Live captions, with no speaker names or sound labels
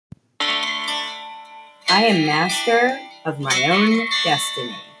I am master of my own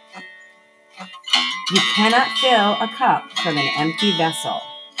destiny. You cannot fill a cup from an empty vessel.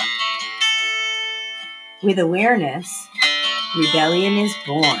 With awareness, rebellion is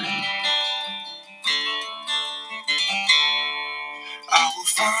born. I will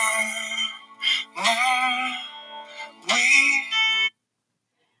find my way.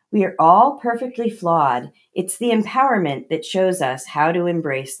 We are all perfectly flawed. It's the empowerment that shows us how to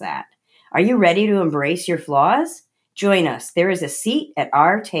embrace that. Are you ready to embrace your flaws? Join us. There is a seat at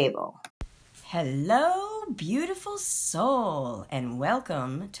our table. Hello, beautiful soul, and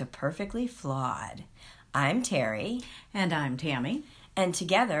welcome to Perfectly Flawed. I'm Terry. And I'm Tammy. And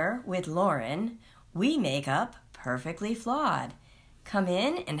together with Lauren, we make up Perfectly Flawed. Come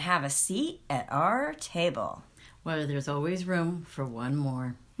in and have a seat at our table. Well, there's always room for one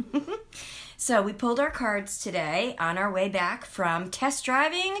more. So we pulled our cards today on our way back from test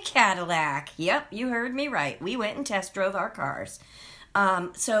driving a Cadillac. Yep, you heard me right. We went and test drove our cars.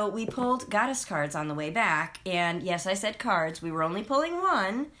 So we pulled goddess cards on the way back. And yes, I said cards. We were only pulling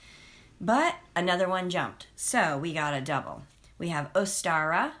one, but another one jumped. So we got a double. We have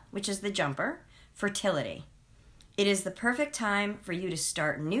Ostara, which is the jumper, fertility. It is the perfect time for you to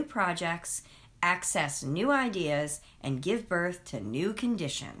start new projects, access new ideas, and give birth to new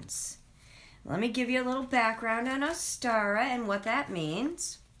conditions. Let me give you a little background on Ostara and what that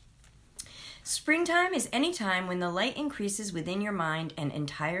means. Springtime is any time when the light increases within your mind and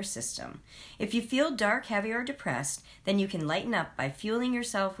entire system. If you feel dark, heavy, or depressed, then you can lighten up by fueling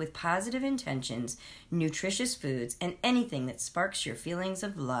yourself with positive intentions, nutritious foods, and anything that sparks your feelings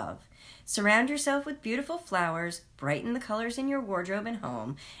of love. Surround yourself with beautiful flowers, brighten the colors in your wardrobe and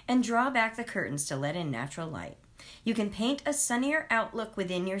home, and draw back the curtains to let in natural light. You can paint a sunnier outlook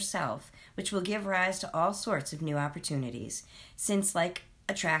within yourself, which will give rise to all sorts of new opportunities, since like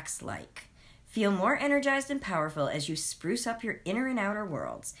attracts like. Feel more energized and powerful as you spruce up your inner and outer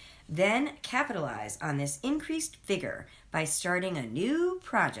worlds. Then capitalize on this increased vigor by starting a new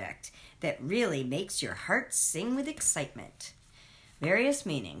project that really makes your heart sing with excitement. Various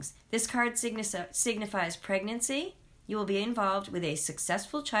meanings. This card signifies pregnancy. You will be involved with a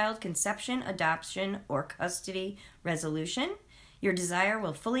successful child conception, adoption, or custody resolution. Your desire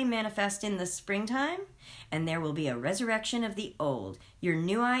will fully manifest in the springtime, and there will be a resurrection of the old. Your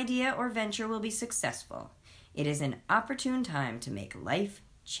new idea or venture will be successful. It is an opportune time to make life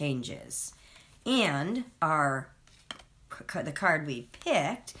changes. And the card we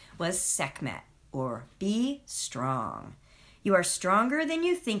picked was Sekhmet, or Be Strong. You are stronger than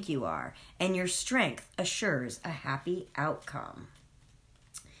you think you are, and your strength assures a happy outcome.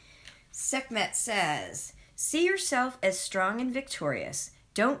 Sekhmet says, see yourself as strong and victorious.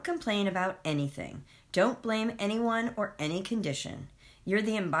 Don't complain about anything. Don't blame anyone or any condition. You're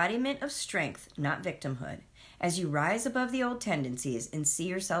the embodiment of strength, not victimhood. As you rise above the old tendencies and see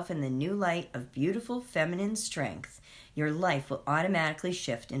yourself in the new light of beautiful feminine strength, your life will automatically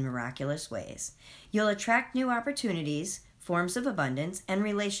shift in miraculous ways. You'll attract new opportunities, forms of abundance, and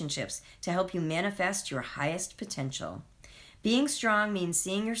relationships to help you manifest your highest potential. Being strong means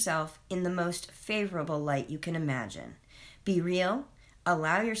seeing yourself in the most favorable light you can imagine. Be real,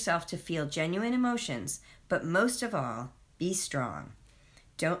 allow yourself to feel genuine emotions, but most of all, be strong.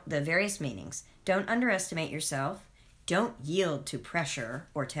 The various meanings. Don't underestimate yourself. Don't yield to pressure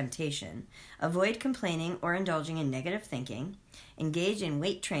or temptation. Avoid complaining or indulging in negative thinking. Engage in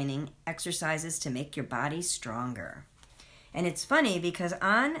weight training exercises to make your body stronger. And it's funny because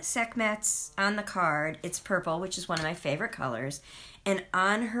on Sekhmet's, on the card, it's purple, which is one of my favorite colors. And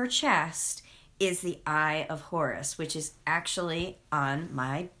on her chest is the Eye of Horus, which is actually on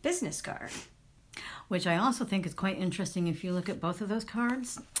my business card. Which I also think is quite interesting if you look at both of those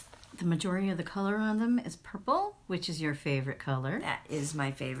cards. The majority of the color on them is purple, which is your favorite color. That is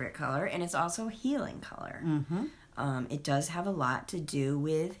my favorite color, and it's also a healing color. Mm-hmm. It does have a lot to do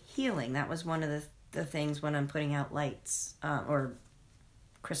with healing. That was one of the things when I'm putting out lights or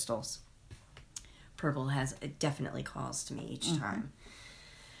crystals. Purple it definitely calls to me each time.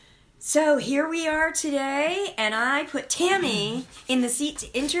 So here we are today, and I put Tammy in the seat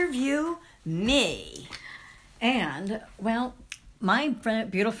to interview me. And, well, my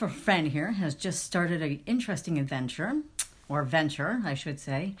beautiful friend here has just started an interesting adventure, or venture, I should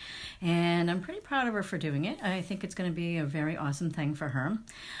say, and I'm pretty proud of her for doing it. I think it's going to be a very awesome thing for her.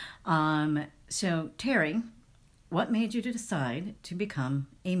 So, Terry, what made you to decide to become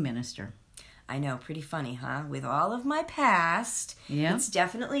a minister? I know, pretty funny, huh? With all of my past, it's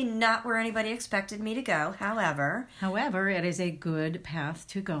definitely not where anybody expected me to go. However, it is a good path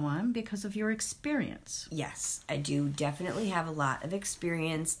to go on because of your experience. Yes, I do definitely have a lot of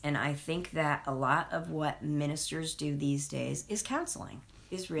experience, and I think that a lot of what ministers do these days is counseling,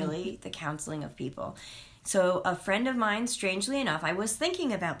 is really the counseling of people. So a friend of mine, strangely enough, I was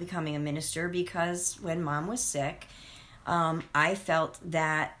thinking about becoming a minister because when Mom was sick, I felt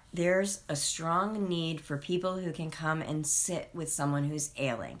that there's a strong need for people who can come and sit with someone who's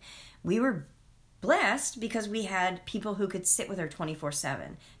ailing. We were blessed because we had people who could sit with her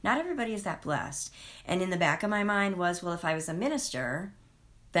 24/7. Not everybody is that blessed. And in the back of my mind was, well, if I was a minister,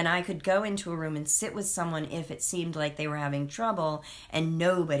 then I could go into a room and sit with someone if it seemed like they were having trouble, and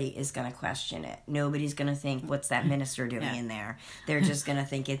nobody is going to question it. Nobody's going to think, what's that minister doing in there? They're just going to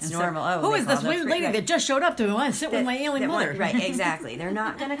think it's normal. So, who is this weird lady that just showed up to want to sit with my ailing mother? Right, exactly. They're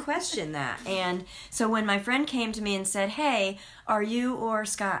not going to question that. And so when my friend came to me and said, hey, are you or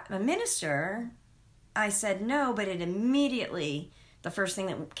Scott a minister? I said no, but it immediately, the first thing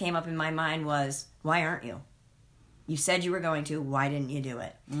that came up in my mind was, why aren't you? You said you were going to. Why didn't you do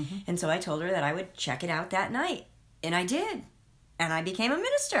it? Mm-hmm. And so I told her that I would check it out that night. And I did. And I became a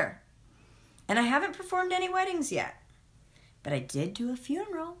minister. And I haven't performed any weddings yet. But I did do a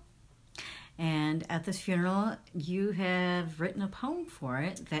funeral. And at this funeral, you have written a poem for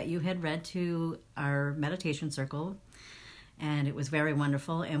it that you had read to our meditation circle. And it was very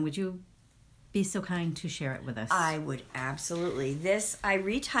wonderful. And would you be so kind to share it with us? I would, absolutely. I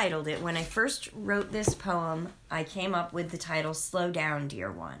retitled it. When I first wrote this poem, I came up with the title, Slow Down, Dear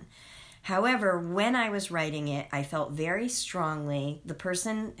One. However, when I was writing it, I felt very strongly, the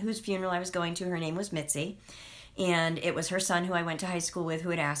person whose funeral I was going to, her name was Mitzi, and it was her son who I went to high school with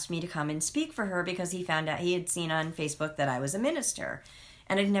who had asked me to come and speak for her because he found out, he had seen on Facebook that I was a minister,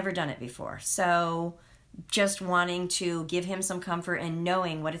 and I'd never done it before. So just wanting to give him some comfort and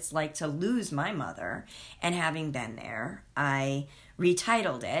knowing what it's like to lose my mother and having been there, I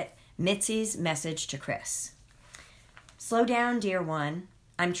retitled it, Mitzi's Message to Chris. Slow down, dear one.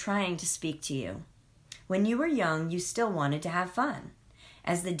 I'm trying to speak to you. When you were young, you still wanted to have fun.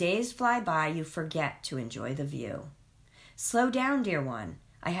 As the days fly by, you forget to enjoy the view. Slow down, dear one.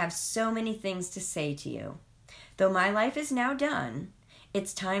 I have so many things to say to you. Though my life is now done,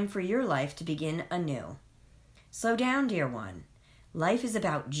 it's time for your life to begin anew. Slow down, dear one. Life is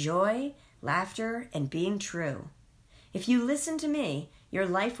about joy, laughter, and being true. If you listen to me, your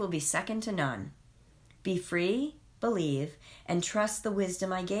life will be second to none. Be free, believe, and trust the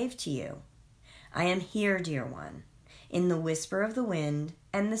wisdom I gave to you. I am here, dear one, in the whisper of the wind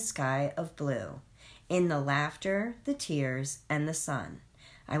and the sky of blue, in the laughter, the tears, and the sun.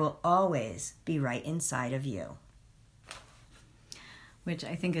 I will always be right inside of you. Which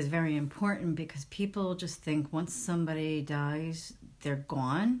I think is very important because people just think once somebody dies, they're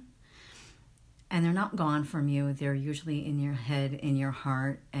gone. And they're not gone from you. They're usually in your head, in your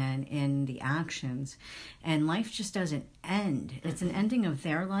heart, and in the actions. And life just doesn't end. It's an ending of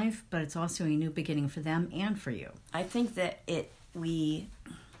their life, but it's also a new beginning for them and for you. I think that we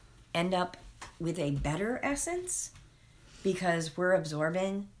end up with a better essence because we're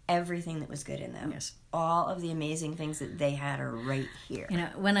absorbing everything that was good in them. Yes. All of the amazing things that they had are right here. You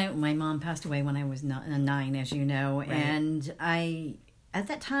know, my mom passed away when I was 9, as you know, right. And I, at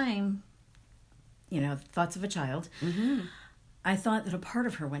that time, you know, thoughts of a child, I thought that a part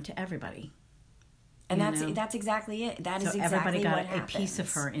of her went to everybody. And that's exactly it. That is exactly everybody got what happens. A piece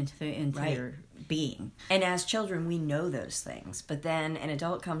of her into right. Their being. And as children, we know those things. But then an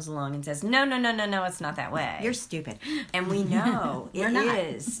adult comes along and says, no, it's not that way. You're stupid. And we know it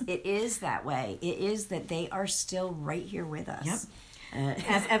is. It is that way. It is that they are still right here with us. Yep.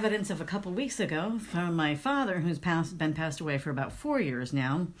 As evidence of a couple weeks ago from my father, who's been passed away for about 4 years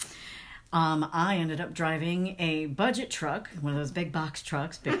now. I ended up driving a budget truck, one of those big box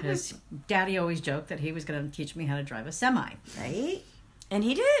trucks, because Daddy always joked that he was going to teach me how to drive a semi. Right? And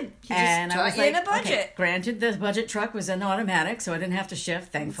he did. He and just I was like, in a budget. Okay, granted, the budget truck was an automatic, so I didn't have to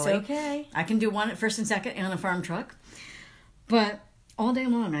shift, thankfully. It's okay. I can do one at first and second on a farm truck. But all day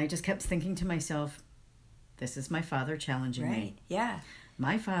long, I just kept thinking to myself, this is my father challenging me. Right, yeah.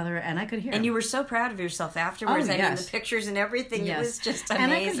 My father, and I could hear him. And you were so proud of yourself afterwards. Oh, yes. I mean, the pictures and everything, it was just amazing.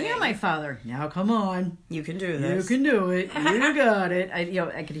 And I could hear my father, now come on. You can do this. You can do it. You got it.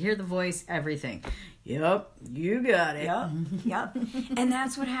 I could hear the voice, everything. Yep, you got it. Yep. And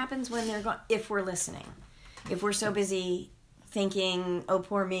that's what happens when they're gone, if we're listening. If we're so busy thinking, oh,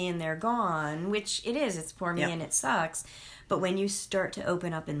 poor me, and they're gone, which it is, it's poor me and it sucks. But when you start to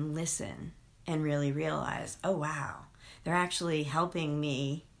open up and listen and really realize, oh, wow, they're actually helping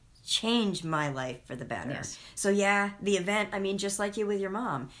me changed my life for the better. Yes. So yeah, the event, I mean, just like you with your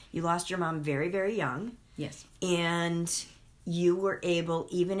mom, you lost your mom very, very young. Yes. And you were able,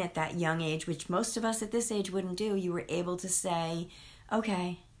 even at that young age, which most of us at this age wouldn't do, you were able to say,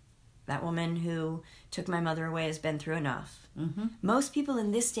 okay, that woman who took my mother away has been through enough. Mm-hmm. Most people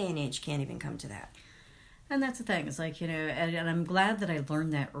in this day and age can't even come to that. And that's the thing. It's like, and I'm glad that I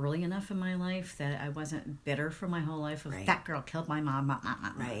learned that early enough in my life that I wasn't bitter for my whole life of that girl killed my mom.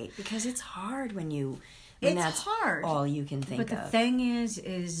 Right. Because it's hard when it's that's hard. all you can think of. But the thing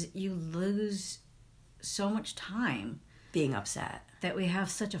is you lose so much time. Being upset. That we have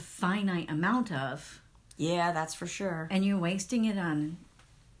such a finite amount of. Yeah, that's for sure. And you're wasting it on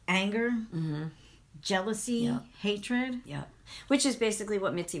anger, jealousy, hatred. Yeah. Which is basically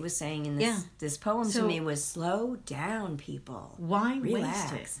what Mitzi was saying in this poem to me was slow down, people. Why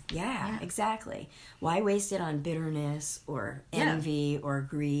relax. waste it? Yeah, exactly. Why waste it on bitterness or envy or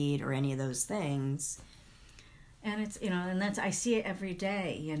greed or any of those things? And it's, and that's, I see it every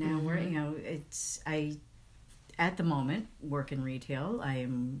day, where, I at the moment work in retail.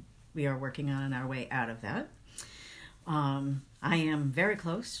 We are working on our way out of that. I am very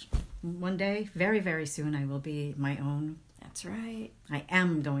close. One day, very, very soon, I will be my own. That's right. I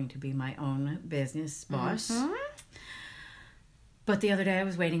am going to be my own business boss. But the other day I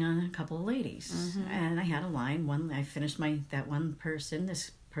was waiting on a couple of ladies, and I had a line. I finished that one person.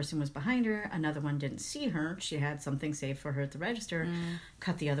 This person was behind her. Another one didn't see her. She had something saved for her at the register.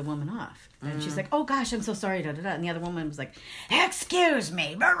 Cut the other woman off, and she's like, "Oh gosh, I'm so sorry." Da, da, da. And the other woman was like, "Excuse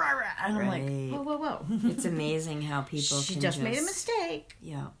me." And I'm like, "Whoa." It's amazing how people she can just made a mistake.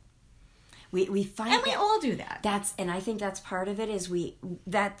 Yeah. We find and we all do that. And I think that's part of it is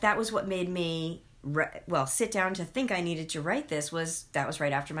that was what made me sit down to think I needed to write this that was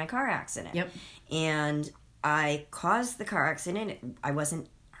right after my car accident. Yep. And I caused the car accident. I wasn't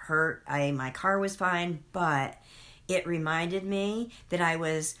hurt. My car was fine, but it reminded me that I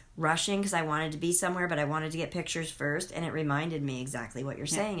was rushing because I wanted to be somewhere, but I wanted to get pictures first, and it reminded me exactly what you're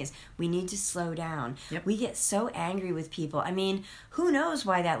saying is we need to slow down. Yep. We get so angry with people. I mean, who knows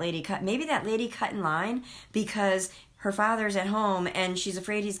why that lady cut? Maybe that lady cut in line because her father's at home and she's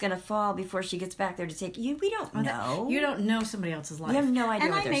afraid he's going to fall before she gets back there to take you. We don't know. You don't know somebody else's life. You have no idea.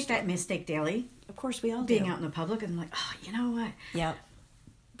 And what I make that mistake daily. Of course, we all being out in the public, and I'm like, oh, you know what? Yep.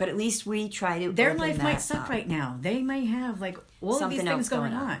 But at least we try to. Their life might suck right now. They might have all something of these things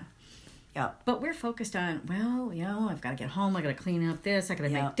going on. Yep. But we're focused on, I've got to get home. I got to clean up this. I got to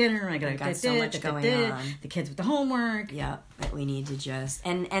make dinner. I got to get so much going on. The kids with the homework. Yep. But we need to just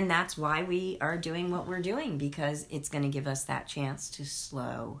and that's why we are doing what we're doing, because it's going to give us that chance to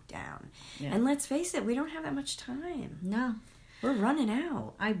slow down. Yeah. And let's face it, we don't have that much time. No. We're running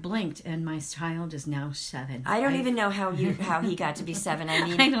out. I blinked, and my child is now 7. I don't even know how he got to be 7. I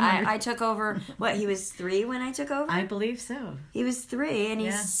mean, I took over. What, he was 3 when I took over? I believe so. He was 3, and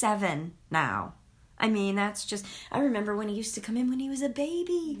he's 7 now. I mean, that's just. I remember when he used to come in when he was a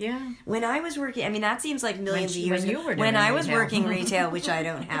baby. Yeah. When I was working, I mean, that seems like millions of years ago. When I was working retail, which I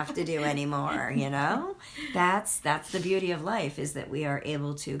don't have to do anymore. That's the beauty of life, is that we are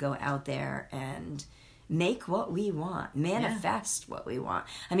able to go out there and make what we want, manifest what we want.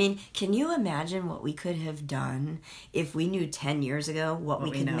 I mean, can you imagine what we could have done if we knew 10 years ago what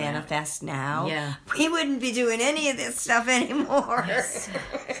we could manifest now? Yeah. We wouldn't be doing any of this stuff anymore. Yes.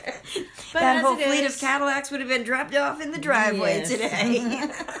 That whole fleet of Cadillacs would have been dropped off in the driveway today.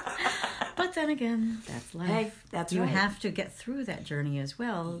 But then again, that's life. Hey, that's you have to get through that journey as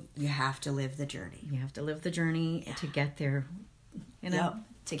well. You have to live the journey. You have to live the journey to get there. Yep.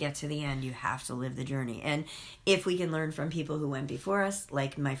 To get to the end, you have to live the journey. And if we can learn from people who went before us,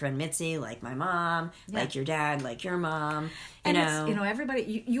 like my friend Mitzi, like my mom, like your dad, like your mom,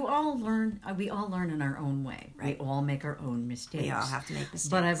 everybody, you all learn, we all learn in our own way. Right. We all make our own mistakes. We all have to make mistakes.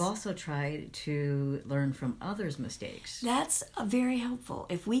 But I've also tried to learn from others' mistakes. That's very helpful.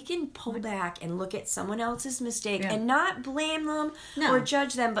 If we can pull back and look at someone else's mistake and not blame them or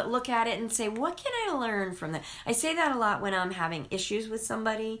judge them, but look at it and say, what can I learn from that? I say that a lot when I'm having issues with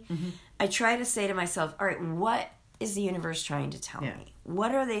somebody. I try to say to myself, all right, what is the universe trying to tell me?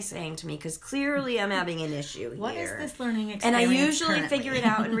 What are they saying to me? Because clearly I'm having an issue here. What is this learning experience? And I usually figure it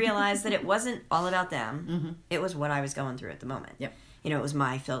out and realize that it wasn't all about them. It was what I was going through at the moment. Yep. It was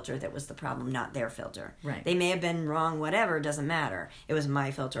my filter that was the problem, not their filter. Right. They may have been wrong, whatever, doesn't matter. It was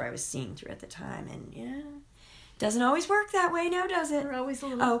my filter I was seeing through at the time. And, doesn't always work that way now, does it? We're always a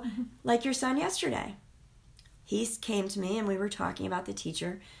little... Oh, like your son yesterday. He came to me and we were talking about the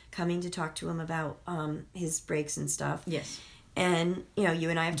teacher coming to talk to him about his breaks and stuff. Yes. And, you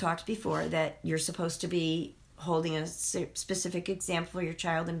and I have talked before that you're supposed to be holding a specific example for your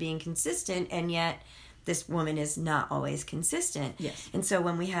child and being consistent, and yet this woman is not always consistent. Yes. And so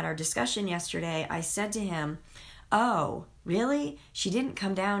when we had our discussion yesterday, I said to him, "Oh, really? She didn't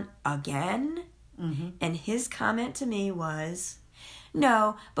come down again?" Mm-hmm. And his comment to me was,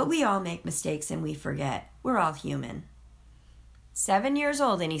 "No, but we all make mistakes and we forget. We're all human." 7 years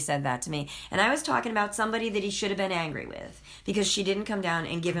old, and he said that to me. And I was talking about somebody that he should have been angry with because she didn't come down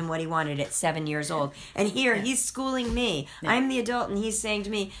and give him what he wanted at 7 years old. And here, he's schooling me. Yeah. I'm the adult, and he's saying to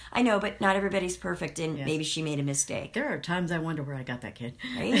me, "I know, but not everybody's perfect, and maybe she made a mistake." There are times I wonder where I got that kid.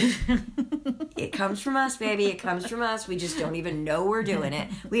 Right? It comes from us, baby. It comes from us. We just don't even know we're doing it.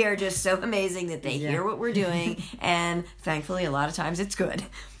 We are just so amazing that they hear what we're doing, and thankfully, a lot of times it's good.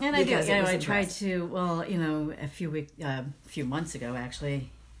 And I tried to, a few months ago, actually,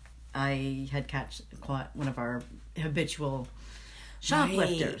 I had caught one of our habitual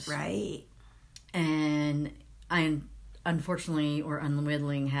shoplifters. Right. And I unfortunately or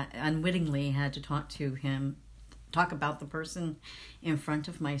unwittingly had to talk about the person in front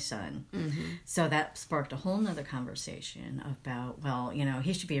of my son. Mm-hmm. So that sparked a whole nother conversation about,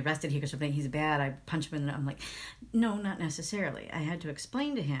 he should be arrested. He's bad. I punch him in the... I'm like, no, not necessarily. I had to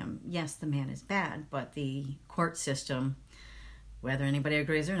explain to him, yes, the man is bad, but the court system, whether anybody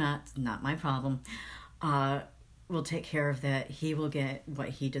agrees or not my problem, will take care of that. He will get what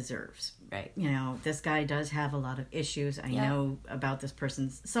he deserves. Right. This guy does have a lot of issues. I know about this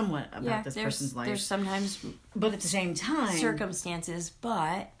person's life. There's sometimes, but at the same time, circumstances.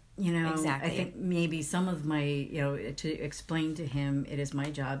 But exactly. I think maybe some of my, to explain to him, it is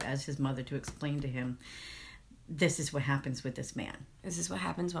my job as his mother to explain to him, this is what happens with this man. This is what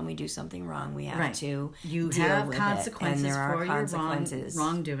happens when we do something wrong. We have to deal have with consequences it, and there are for consequences. Your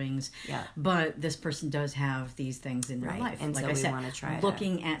wrongdoings. Yeah. But this person does have these things in their life. And like so I we said, want to try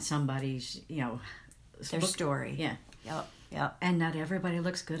looking at somebody's, their story. Yeah. Yep. And not everybody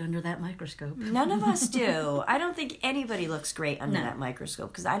looks good under that microscope. None of us do. I don't think anybody looks great under that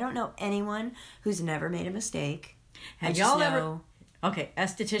microscope because I don't know anyone who's never made a mistake. Have y'all ever... Okay,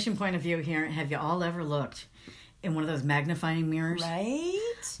 esthetician point of view here. Have you all ever looked in one of those magnifying mirrors? Right?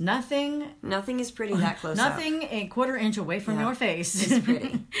 Nothing is pretty that close Nothing a quarter inch away from your face is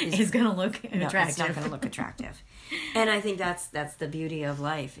pretty. Is going to look attractive. No, it's not going to look attractive. And I think that's the beauty of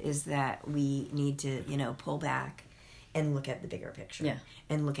life is that we need to, pull back and look at the bigger picture. Yeah.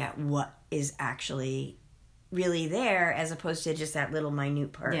 And look at what is actually really there as opposed to just that little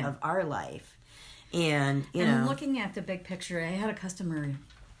minute part of our life. And, looking at the big picture, I had a customer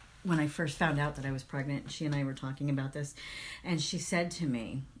when I first found out that I was pregnant. She and I were talking about this, and she said to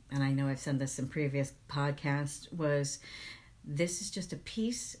me, and I know I've said this in previous podcasts, was, this is just a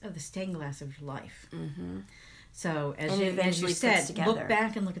piece of the stained glass of your life. Mm-hmm. So as you said, look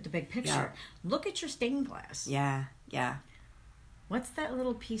back and look at the big picture. Yeah. Look at your stained glass. Yeah. What's that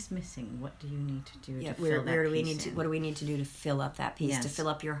little piece missing? What do you need to do to fill where that do we piece in? What do we need to do to fill up that piece? Yes. To fill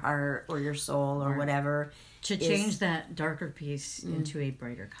up your heart or your soul or whatever. To change that darker piece into a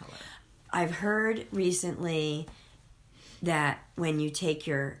brighter color. I've heard recently that when you take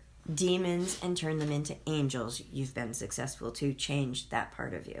your demons and turn them into angels, you've been successful to change that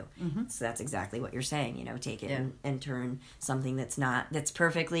part of you. Mm-hmm. So that's exactly what you're saying. Take it and turn something that's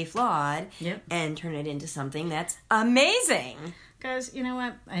perfectly flawed and turn it into something that's amazing. Because, you know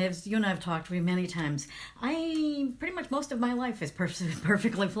what, you and I have talked many times. Pretty much most of my life is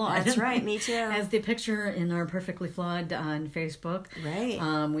perfectly flawed. That's right, me too. As the picture in our Perfectly Flawed on Facebook. Right.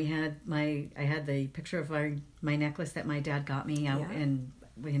 I had the picture of my necklace that my dad got me out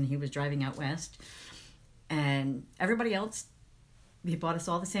when he was driving out west. And everybody else, he bought us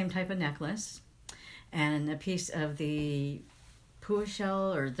all the same type of necklace. And a piece of the pua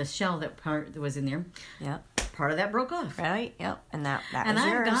shell, or the shell that was in there. Yeah. Part of that broke off. Right. Yep. And that and was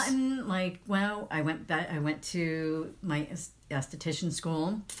I've yours. gotten I went to my esthetician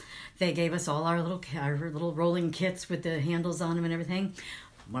school. They gave us all our little rolling kits with the handles on them and everything.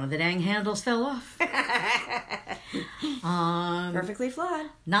 One of the dang handles fell off. Perfectly flawed.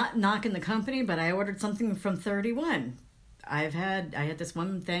 Not knocking the company, but I ordered something from 31. I had this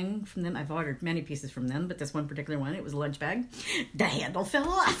one thing from them. I've ordered many pieces from them, but this one particular one, it was a lunch bag. The handle fell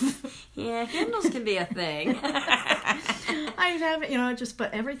off. Yeah, handles can be a thing. I have,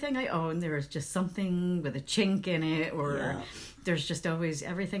 but everything I own, there is just something with a chink in it, or there's just always,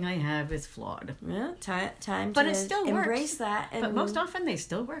 everything I have is flawed. Yeah, time but to it still embrace works. That. And but most often they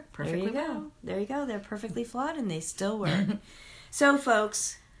still work perfectly well. There you go. They're perfectly flawed and they still work. So,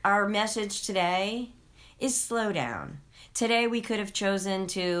 folks, our message today is slow down. Today we could have chosen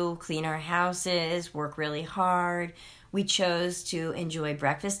to clean our houses, work really hard. We chose to enjoy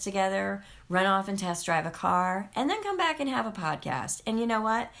breakfast together, run off and test drive a car, and then come back and have a podcast. And you know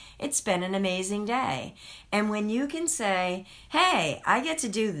what? It's been an amazing day. And when you can say, hey, I get to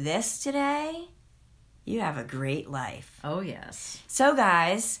do this today, you have a great life. Oh, yes. So,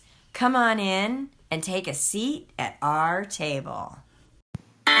 guys, come on in and take a seat at our table.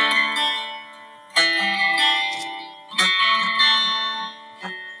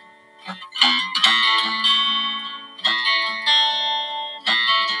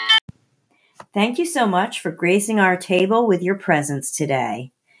 Thank you so much for gracing our table with your presence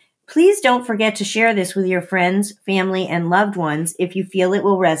today. Please don't forget to share this with your friends, family, and loved ones if you feel it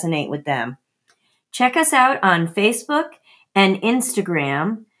will resonate with them. Check us out on Facebook and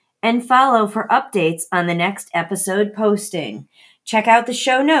Instagram and follow for updates on the next episode posting. Check out the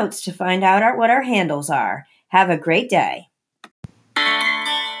show notes to find out what our handles are. Have a great day.